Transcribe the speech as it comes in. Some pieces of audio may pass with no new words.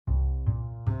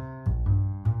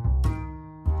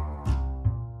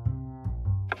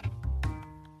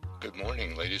Good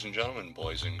morning, ladies and gentlemen,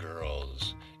 boys and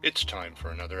girls. It's time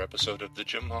for another episode of the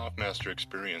Jim Hoffmaster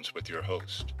Experience with your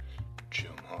host,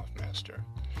 Jim Hoffmaster.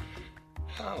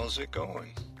 How's it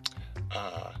going?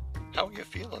 How are you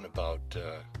feeling about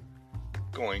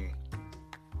going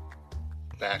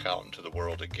back out into the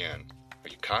world again? Are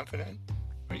you confident?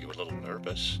 Are you a little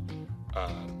nervous?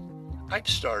 I've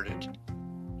started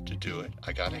to do it.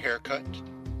 I got a haircut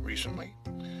recently.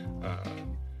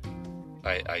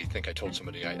 I think I told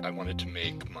somebody I wanted to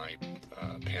make my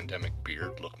pandemic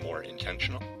beard look more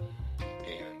intentional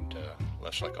and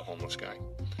less like a homeless guy,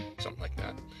 something like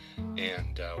that.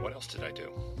 And what else did I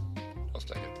do?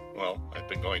 Well, I've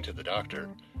been going to the doctor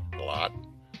a lot,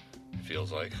 it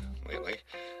feels like, lately.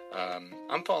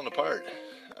 I'm falling apart.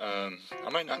 I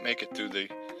might not make it through this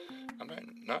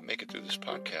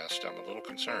podcast. I'm a little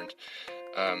concerned.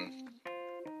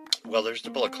 Well, there's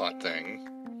the blood clot thing.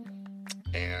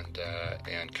 And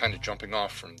kind of jumping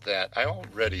off from that, I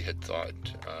already had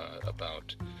thought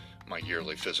about my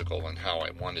yearly physical and how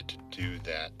I wanted to do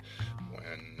that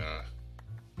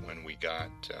when we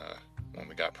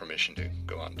got permission to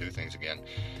go out and do things again.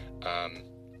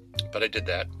 But I did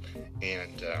that,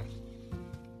 and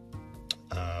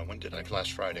when did I?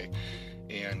 Last Friday,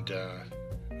 and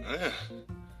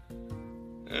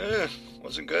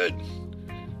wasn't good.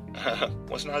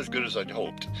 Was not as good as I'd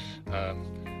hoped.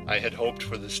 I had hoped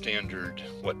for the standard,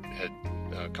 what had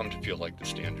come to feel like the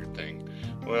standard thing.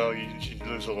 Well, you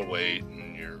lose a little weight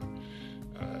and your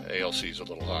ALC is a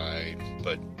little high,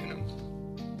 but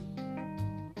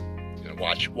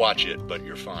watch it, but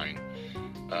you're fine.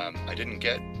 I didn't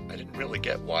really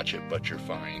get watch it, but you're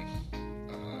fine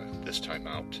this time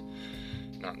out.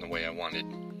 Not in the way I wanted.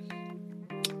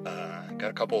 Got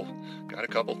a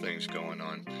couple things going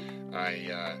on.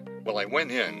 I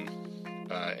went in.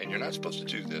 And you're not supposed to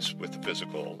do this with the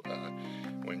physical.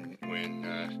 When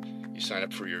you sign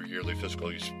up for your yearly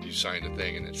physical, you sign a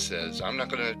thing and it says, I'm not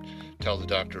going to tell the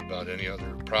doctor about any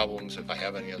other problems. If I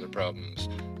have any other problems,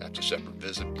 that's a separate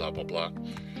visit, blah, blah, blah.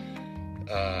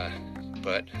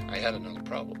 But I had another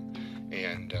problem.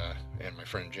 And my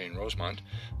friend Jane Rosemont,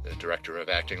 the director of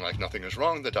Acting Like Nothing Is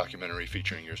Wrong, the documentary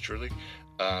featuring yours truly,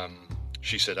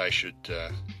 she said I should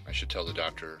tell the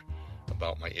doctor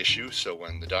about my issue. So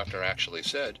when the doctor actually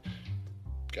said,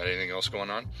 got anything else going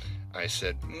on? I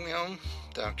said, well,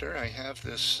 doctor, I have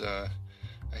this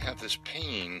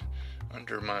pain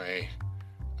under my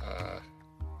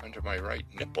right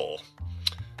nipple.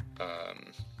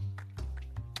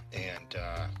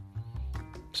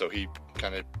 So he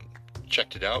kind of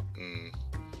checked it out, and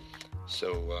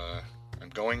so I'm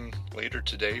going later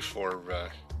today for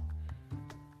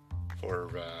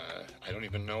I don't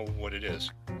even know what it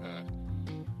is.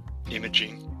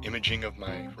 Imaging of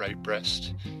my right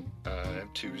breast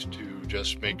to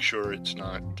just make sure it's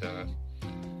not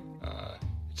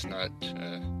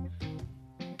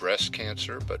breast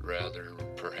cancer, but rather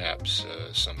perhaps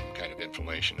some kind of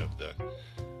inflammation of the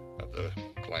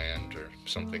gland or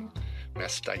something,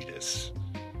 mastitis,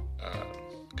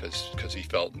 because he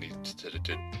felt that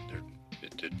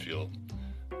it did feel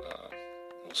a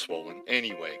little swollen.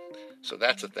 Anyway, so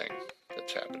that's a thing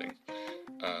that's happening.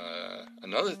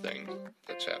 Another thing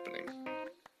that's happening,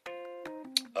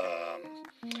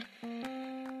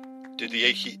 did the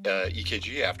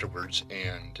EKG afterwards,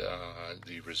 and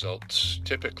the results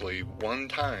typically one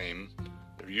time,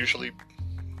 they're usually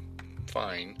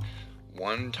fine.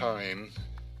 One time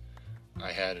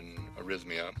I had an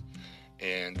arrhythmia,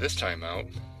 and this time out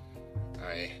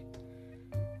I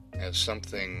have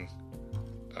something,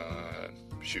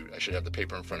 I should have the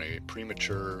paper in front of me.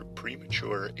 Premature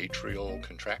atrial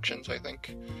contractions, I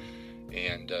think.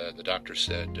 And the doctor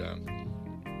said,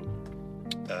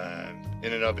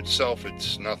 in and of itself,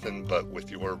 it's nothing, but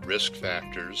with your risk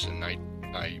factors. And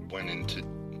I went into,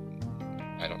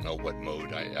 I don't know what mode,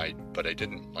 but I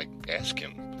didn't ask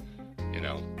him,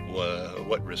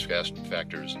 what risk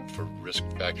factors, and for risk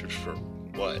factors for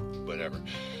whatever.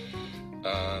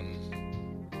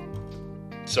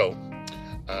 So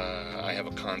I have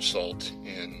a consult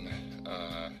in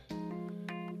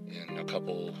a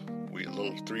couple,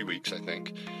 3 weeks, I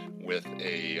think, with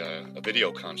a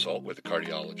video consult with a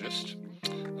cardiologist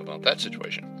about that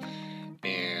situation.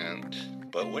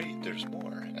 But wait, there's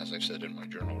more, as I said in my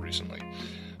journal recently.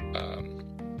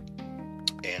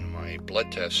 And my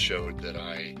blood test showed that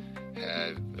I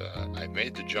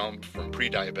made the jump from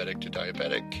pre-diabetic to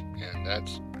diabetic, and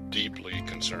that's deeply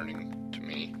concerning to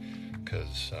me,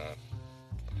 because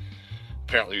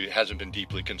apparently it hasn't been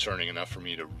deeply concerning enough for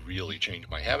me to really change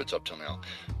my habits up till now.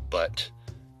 But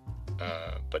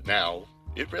now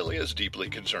it really is deeply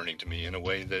concerning to me in a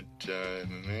way that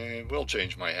will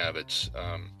change my habits,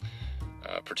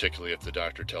 particularly if the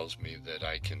doctor tells me that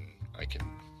I can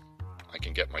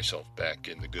get myself back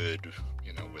in the good,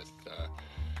 with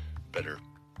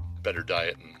better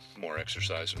diet and more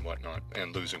exercise and whatnot,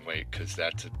 and losing weight, because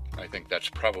I think that's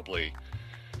probably,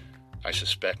 I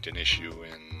suspect, an issue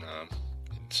in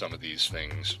some of these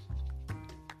things.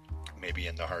 Maybe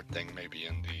in the heart thing, maybe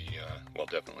in the,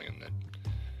 definitely in the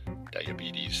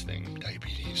diabetes thing.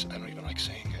 Diabetes, I don't even like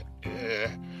saying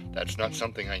it. That's not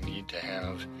something I need to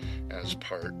have as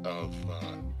part of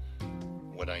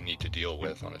what I need to deal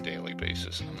with on a daily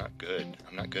basis. I'm not good.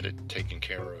 I'm not good at taking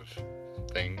care of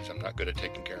things. I'm not good at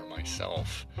taking care of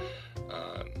myself.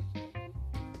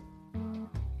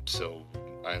 So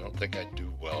I don't think I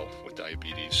do well with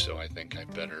diabetes, so I think I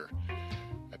better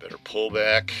pull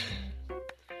back,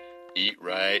 eat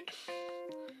right,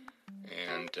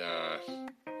 and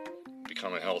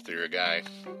become a healthier guy.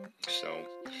 So,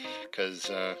 because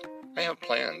I have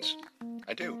plans.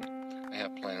 I do. I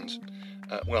have plans.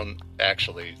 Well,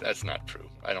 actually, that's not true.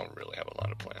 I don't really have a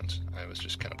lot of plans. I was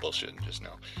just kind of bullshitting just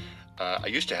now. I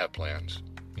used to have plans,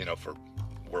 for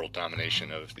world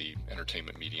domination of the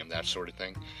entertainment medium, that sort of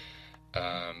thing.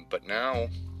 But now,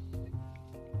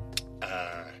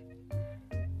 I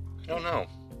don't know.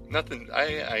 Nothing.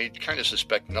 I kind of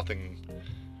suspect nothing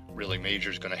really major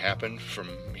is going to happen from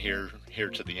here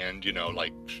to the end. I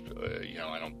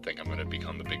don't think I'm going to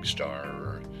become a big star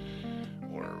or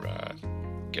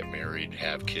get married,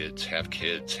 have kids. Have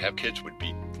kids would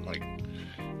be like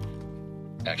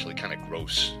actually kind of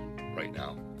gross right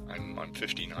now. I'm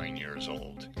 59 years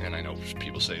old, and I know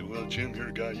people say, "Well, Jim, you're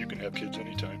a guy, you can have kids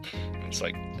anytime." And it's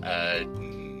like,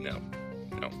 no,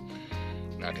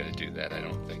 not going to do that.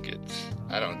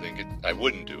 I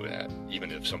wouldn't do that.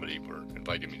 Even if somebody were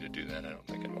inviting me to do that, I don't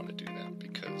think I'd want to do that,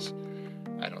 because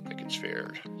I don't think it's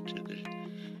fair to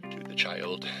the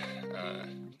child.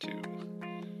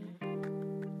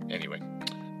 Anyway,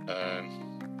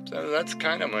 so that's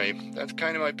kind of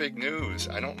my big news.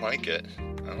 I don't like it.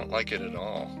 I don't like it at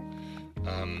all.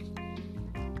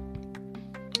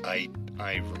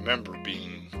 I remember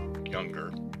being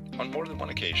younger. On more than one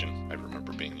occasion, I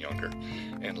remember being younger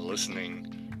and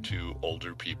listening to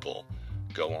older people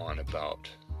go on about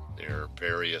their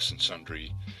various and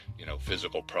sundry,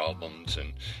 physical problems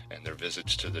and their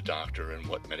visits to the doctor and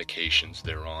what medications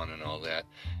they're on and all that.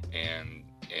 And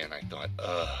I thought,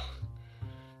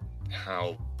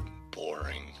 how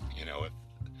boring, if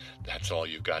that's all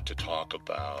you've got to talk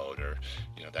about, or,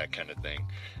 that kind of thing.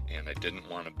 And I didn't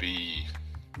want to be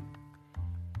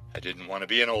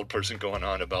an old person going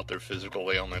on about their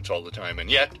physical ailments all the time. And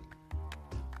yet,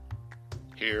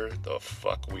 here the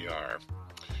fuck we are.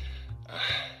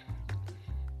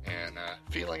 And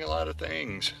feeling a lot of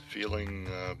things. Feeling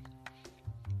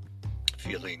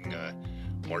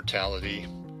mortality,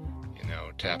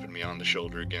 tapping me on the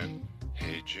shoulder again.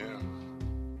 Hey, Jim,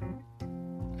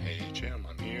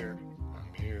 I'm here.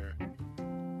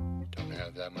 Don't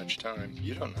have that much time.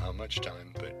 You don't know how much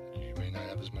time, but you may not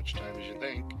have as much time as you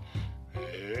think.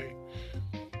 Hey.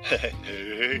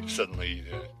 Suddenly,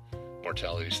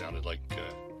 mortality sounded like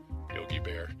Yogi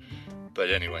Bear. But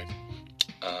anyway,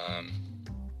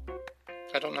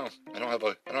 I don't know. I don't have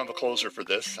a closer for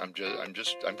this. I'm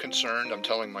concerned. I'm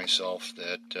telling myself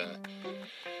that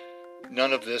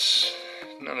none of this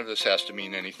has to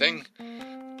mean anything.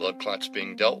 Blood clots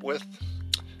being dealt with.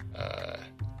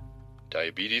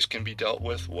 Diabetes can be dealt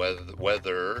with.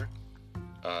 Whether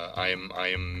I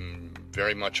am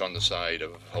very much on the side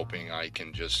of hoping I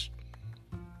can just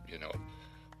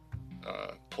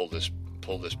pull this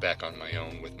back on my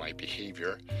own with my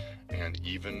behavior, and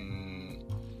even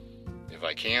if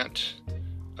I can't,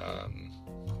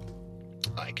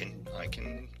 I can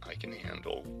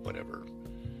handle whatever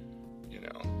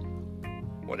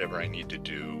I need to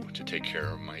do to take care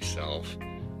of myself.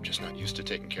 I'm just not used to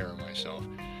taking care of myself.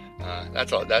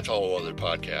 That's a whole other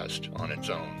podcast on its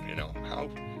own.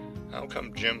 How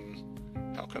come Jim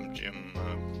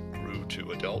grew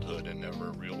to adulthood and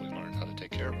never really learned how to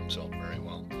take care of himself very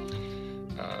well?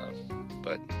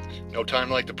 But no time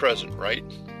like the present, right?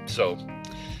 So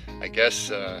I guess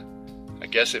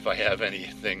if I have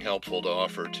anything helpful to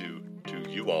offer to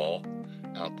you all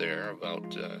out there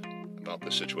about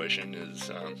the situation is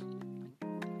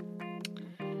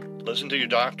listen to your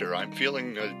doctor. I'm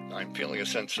feeling a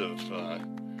sense of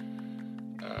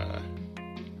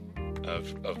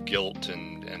guilt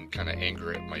and kind of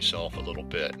anger at myself a little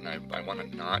bit, and I want to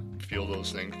not feel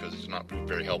those things because it's not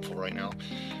very helpful right now.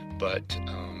 But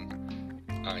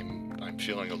I'm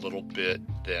feeling a little bit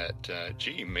that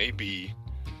maybe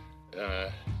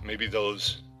maybe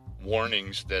those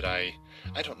warnings that I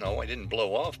don't know, I didn't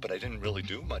blow off, but I didn't really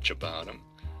do much about them,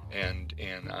 and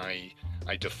I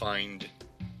defined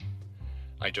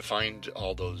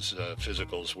all those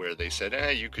physicals where they said,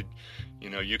 you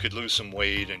could lose some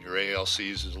weight, and your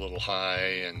ALCs is a little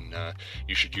high, and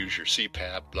you should use your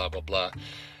CPAP, blah blah blah.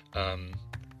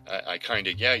 I kind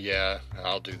of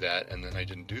I'll do that, and then I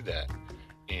didn't do that,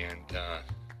 and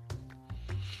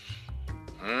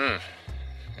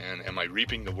am I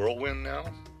reaping the whirlwind now?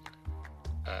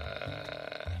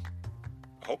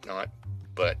 Hope not,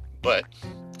 but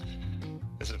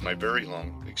this is my very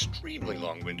long, extremely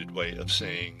long-winded way of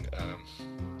saying,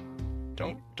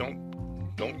 don't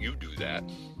you do that.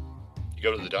 You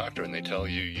go to the doctor and they tell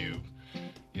you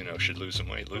should lose some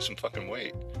weight, lose some fucking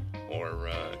weight, or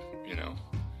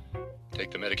take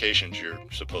the medications you're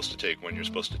supposed to take when you're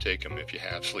supposed to take them. If you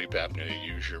have sleep apnea,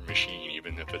 use your machine,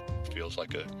 even if it feels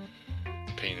like a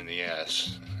pain in the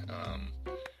ass.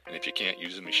 And if you can't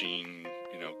use the machine,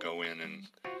 go in and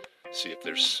see if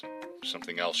there's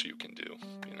something else you can do.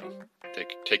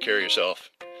 Take care of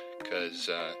yourself, because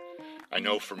I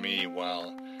know for me,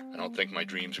 while I don't think my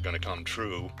dreams are going to come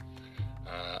true,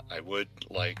 I would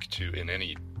like to, in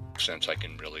any sense I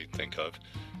can really think of,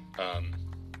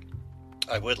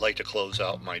 I would like to close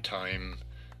out my time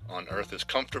on Earth as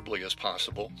comfortably as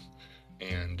possible,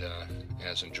 and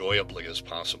as enjoyably as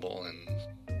possible, and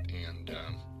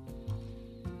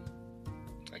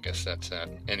I guess that's that.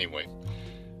 Anyway,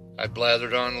 I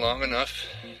blathered on long enough.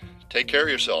 Take care of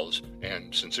yourselves,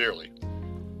 and sincerely,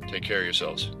 take care of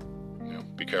yourselves.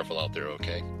 Be careful out there,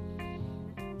 okay?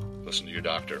 Listen to your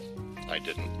doctor. I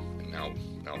didn't, and now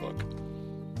look.